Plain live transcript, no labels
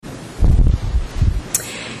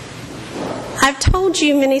told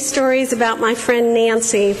you many stories about my friend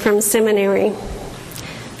Nancy from seminary.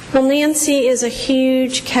 Well, Nancy is a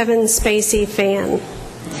huge Kevin Spacey fan.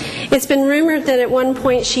 It's been rumored that at one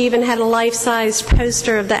point she even had a life-sized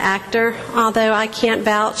poster of the actor, although I can't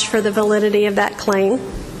vouch for the validity of that claim.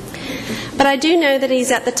 But I do know that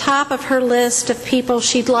he's at the top of her list of people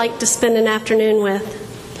she'd like to spend an afternoon with.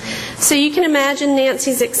 So you can imagine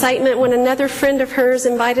Nancy's excitement when another friend of hers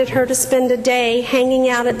invited her to spend a day hanging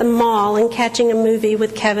out at the mall and catching a movie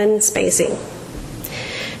with Kevin Spacey.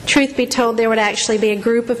 Truth be told, there would actually be a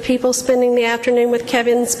group of people spending the afternoon with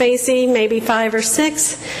Kevin Spacey, maybe 5 or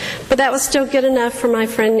 6, but that was still good enough for my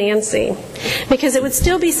friend Nancy, because it would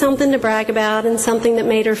still be something to brag about and something that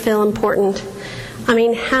made her feel important. I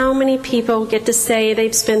mean, how many people get to say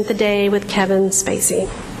they've spent the day with Kevin Spacey?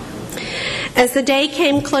 As the day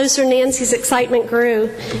came closer, Nancy's excitement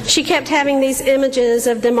grew. She kept having these images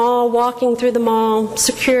of them all walking through the mall,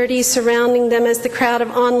 security surrounding them as the crowd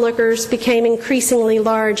of onlookers became increasingly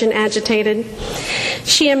large and agitated.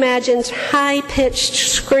 She imagined high-pitched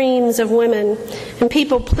screams of women and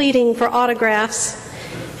people pleading for autographs.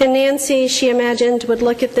 And Nancy, she imagined, would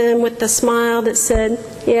look at them with the smile that said,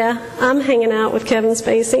 "Yeah, I'm hanging out with Kevin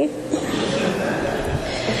Spacey."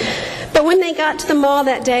 But when they got to the mall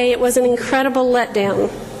that day, it was an incredible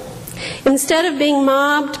letdown. Instead of being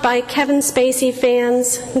mobbed by Kevin Spacey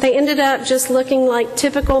fans, they ended up just looking like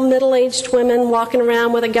typical middle-aged women walking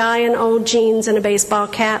around with a guy in old jeans and a baseball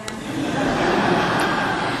cap.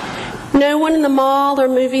 No one in the mall or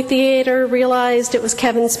movie theater realized it was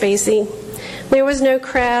Kevin Spacey. There was no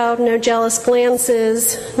crowd, no jealous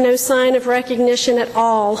glances, no sign of recognition at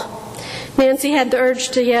all. Nancy had the urge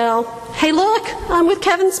to yell, "Hey, look, I'm with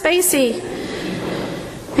Kevin Spacey."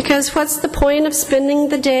 Because what's the point of spending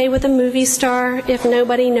the day with a movie star if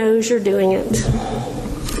nobody knows you're doing it?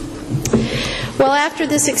 Well, after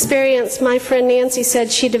this experience, my friend Nancy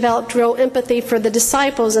said she developed real empathy for the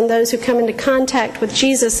disciples and those who come into contact with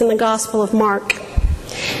Jesus in the Gospel of Mark.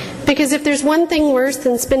 Because if there's one thing worse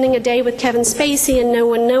than spending a day with Kevin Spacey and no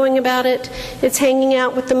one knowing about it, it's hanging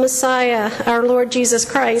out with the Messiah, our Lord Jesus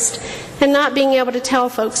Christ, and not being able to tell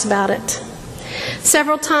folks about it.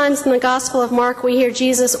 Several times in the Gospel of Mark, we hear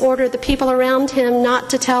Jesus order the people around him not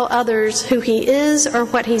to tell others who he is or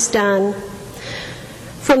what he's done.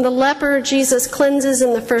 From the leper Jesus cleanses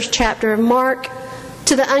in the first chapter of Mark,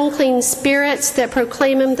 to the unclean spirits that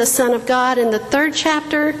proclaim him the Son of God in the third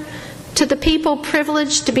chapter, to the people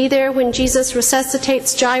privileged to be there when Jesus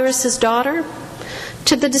resuscitates Jairus' daughter,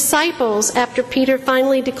 to the disciples after Peter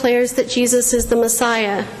finally declares that Jesus is the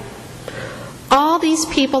Messiah. All these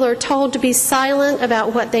people are told to be silent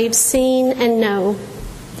about what they've seen and know.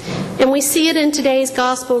 And we see it in today's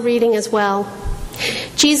gospel reading as well.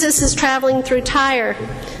 Jesus is traveling through Tyre,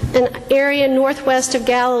 an area northwest of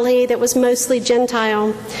Galilee that was mostly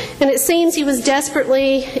Gentile. And it seems he was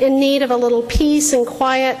desperately in need of a little peace and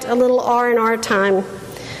quiet, a little R&R time.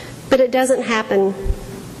 But it doesn't happen.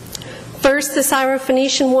 First, the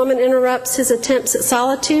Syrophoenician woman interrupts his attempts at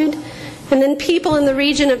solitude, and then people in the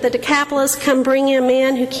region of the Decapolis come bringing a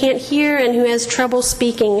man who can't hear and who has trouble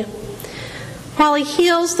speaking. While he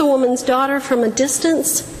heals the woman's daughter from a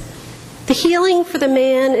distance, the healing for the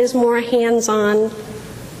man is more hands-on.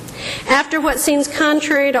 After what seems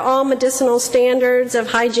contrary to all medicinal standards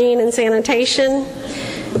of hygiene and sanitation,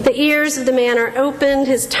 the ears of the man are opened,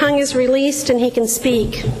 his tongue is released, and he can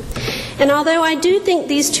speak. And although I do think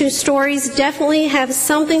these two stories definitely have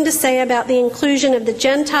something to say about the inclusion of the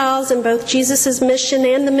Gentiles in both Jesus' mission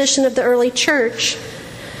and the mission of the early church,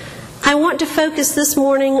 I want to focus this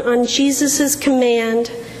morning on Jesus'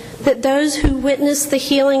 command that those who witness the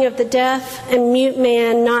healing of the deaf and mute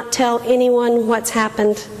man not tell anyone what's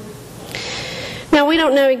happened. Now, we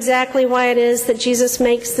don't know exactly why it is that Jesus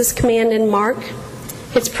makes this command in Mark.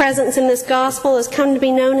 Its presence in this gospel has come to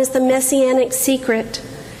be known as the Messianic secret.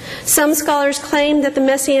 Some scholars claim that the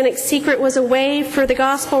Messianic secret was a way for the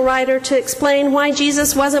gospel writer to explain why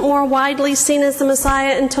Jesus wasn't more widely seen as the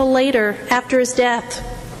Messiah until later, after his death.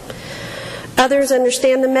 Others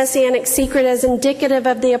understand the Messianic secret as indicative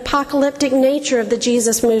of the apocalyptic nature of the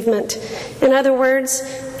Jesus movement. In other words,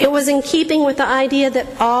 it was in keeping with the idea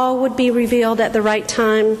that all would be revealed at the right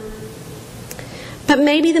time. But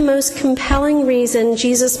maybe the most compelling reason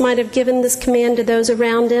Jesus might have given this command to those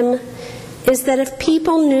around him is that if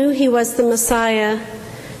people knew he was the Messiah,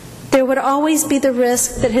 there would always be the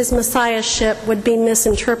risk that his messiahship would be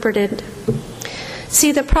misinterpreted.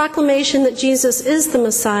 See, the proclamation that Jesus is the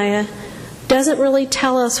Messiah doesn't really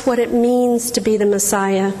tell us what it means to be the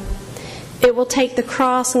Messiah. It will take the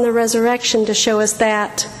cross and the resurrection to show us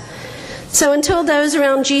that. So until those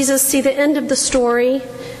around Jesus see the end of the story,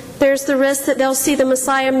 There's the risk that they'll see the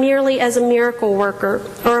Messiah merely as a miracle worker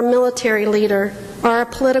or a military leader or a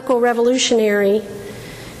political revolutionary.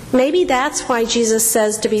 Maybe that's why Jesus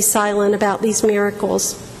says to be silent about these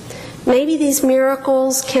miracles. Maybe these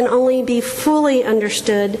miracles can only be fully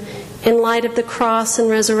understood in light of the cross and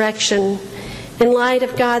resurrection, in light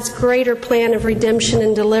of God's greater plan of redemption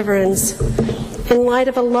and deliverance, in light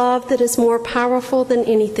of a love that is more powerful than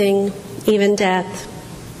anything, even death.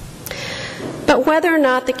 But whether or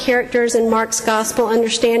not the characters in Mark's Gospel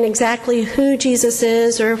understand exactly who Jesus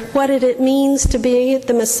is or what it means to be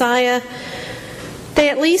the Messiah, they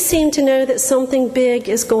at least seem to know that something big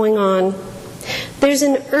is going on. There's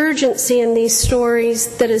an urgency in these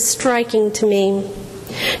stories that is striking to me.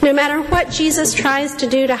 No matter what Jesus tries to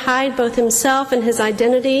do to hide both himself and his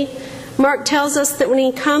identity, Mark tells us that when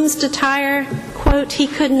he comes to Tyre, quote, he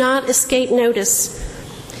could not escape notice.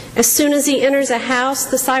 As soon as he enters a house,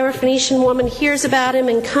 the Syrophoenician woman hears about him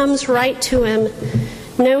and comes right to him.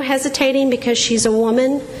 No hesitating because she's a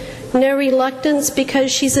woman, no reluctance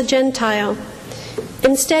because she's a Gentile.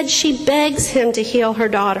 Instead, she begs him to heal her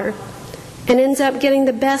daughter and ends up getting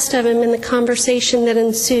the best of him in the conversation that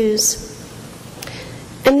ensues.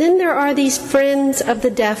 And then there are these friends of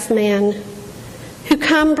the deaf man who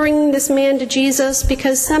come bringing this man to Jesus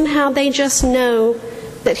because somehow they just know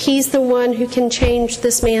that he's the one who can change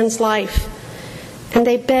this man's life. And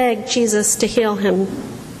they beg Jesus to heal him.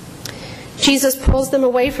 Jesus pulls them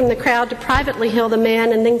away from the crowd to privately heal the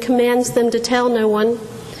man and then commands them to tell no one.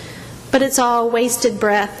 But it's all wasted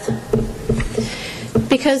breath.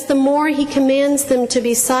 Because the more he commands them to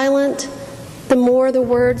be silent, the more the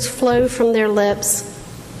words flow from their lips.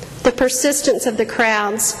 The persistence of the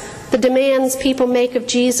crowds, the demands people make of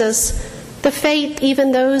Jesus, the faith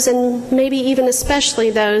even those, and maybe even especially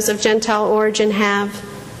those of Gentile origin have,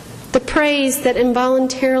 the praise that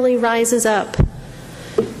involuntarily rises up.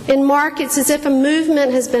 In Mark, it's as if a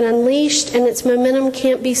movement has been unleashed and its momentum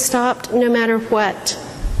can't be stopped no matter what.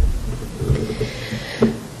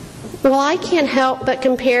 Well, I can't help but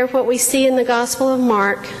compare what we see in the Gospel of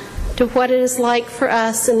Mark to what it is like for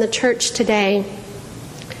us in the church today.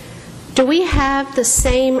 Do we have the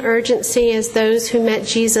same urgency as those who met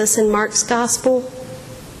Jesus in Mark's Gospel?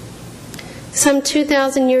 Some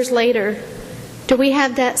 2,000 years later, do we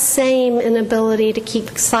have that same inability to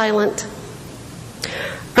keep silent?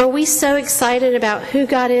 Are we so excited about who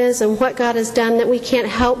God is and what God has done that we can't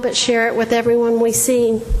help but share it with everyone we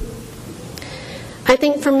see? I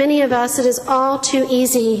think for many of us it is all too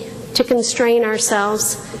easy to constrain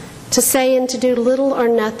ourselves, to say and to do little or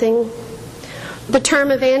nothing. The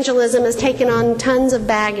term evangelism has taken on tons of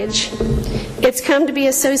baggage. It's come to be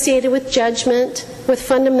associated with judgment, with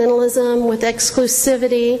fundamentalism, with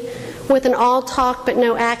exclusivity, with an all talk but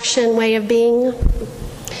no action way of being.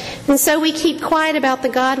 And so we keep quiet about the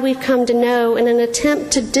God we've come to know in an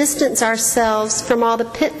attempt to distance ourselves from all the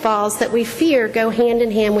pitfalls that we fear go hand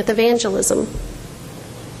in hand with evangelism.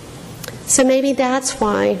 So maybe that's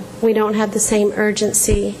why we don't have the same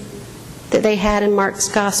urgency that they had in Mark's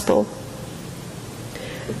Gospel.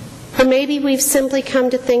 Or maybe we've simply come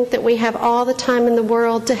to think that we have all the time in the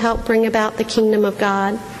world to help bring about the kingdom of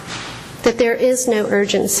God, that there is no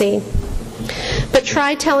urgency. But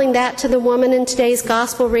try telling that to the woman in today's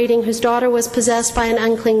Gospel reading whose daughter was possessed by an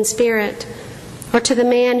unclean spirit, or to the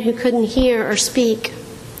man who couldn't hear or speak.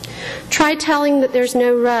 Try telling that there's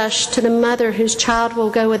no rush to the mother whose child will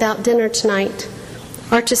go without dinner tonight,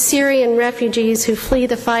 or to Syrian refugees who flee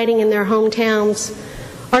the fighting in their hometowns,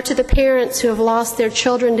 or to the parents who have lost their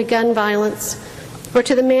children to gun violence, or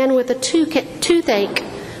to the man with a toothache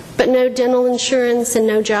but no dental insurance and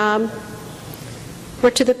no job, or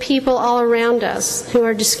to the people all around us who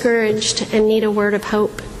are discouraged and need a word of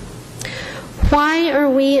hope. Why are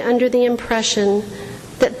we under the impression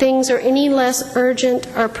that things are any less urgent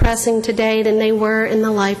or pressing today than they were in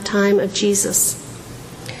the lifetime of Jesus?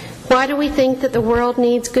 Why do we think that the world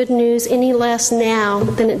needs good news any less now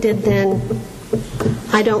than it did then?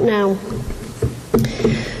 I don't know.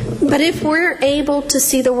 But if we're able to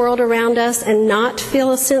see the world around us and not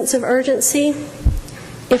feel a sense of urgency,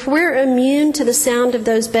 if we're immune to the sound of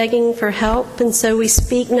those begging for help and so we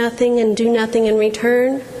speak nothing and do nothing in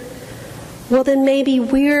return, well then maybe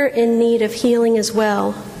we're in need of healing as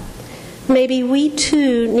well. Maybe we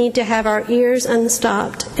too need to have our ears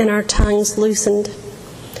unstopped and our tongues loosened.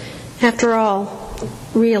 After all,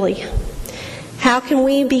 really, how can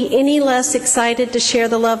we be any less excited to share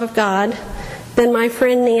the love of God than my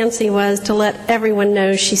friend Nancy was to let everyone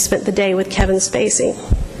know she spent the day with Kevin Spacey?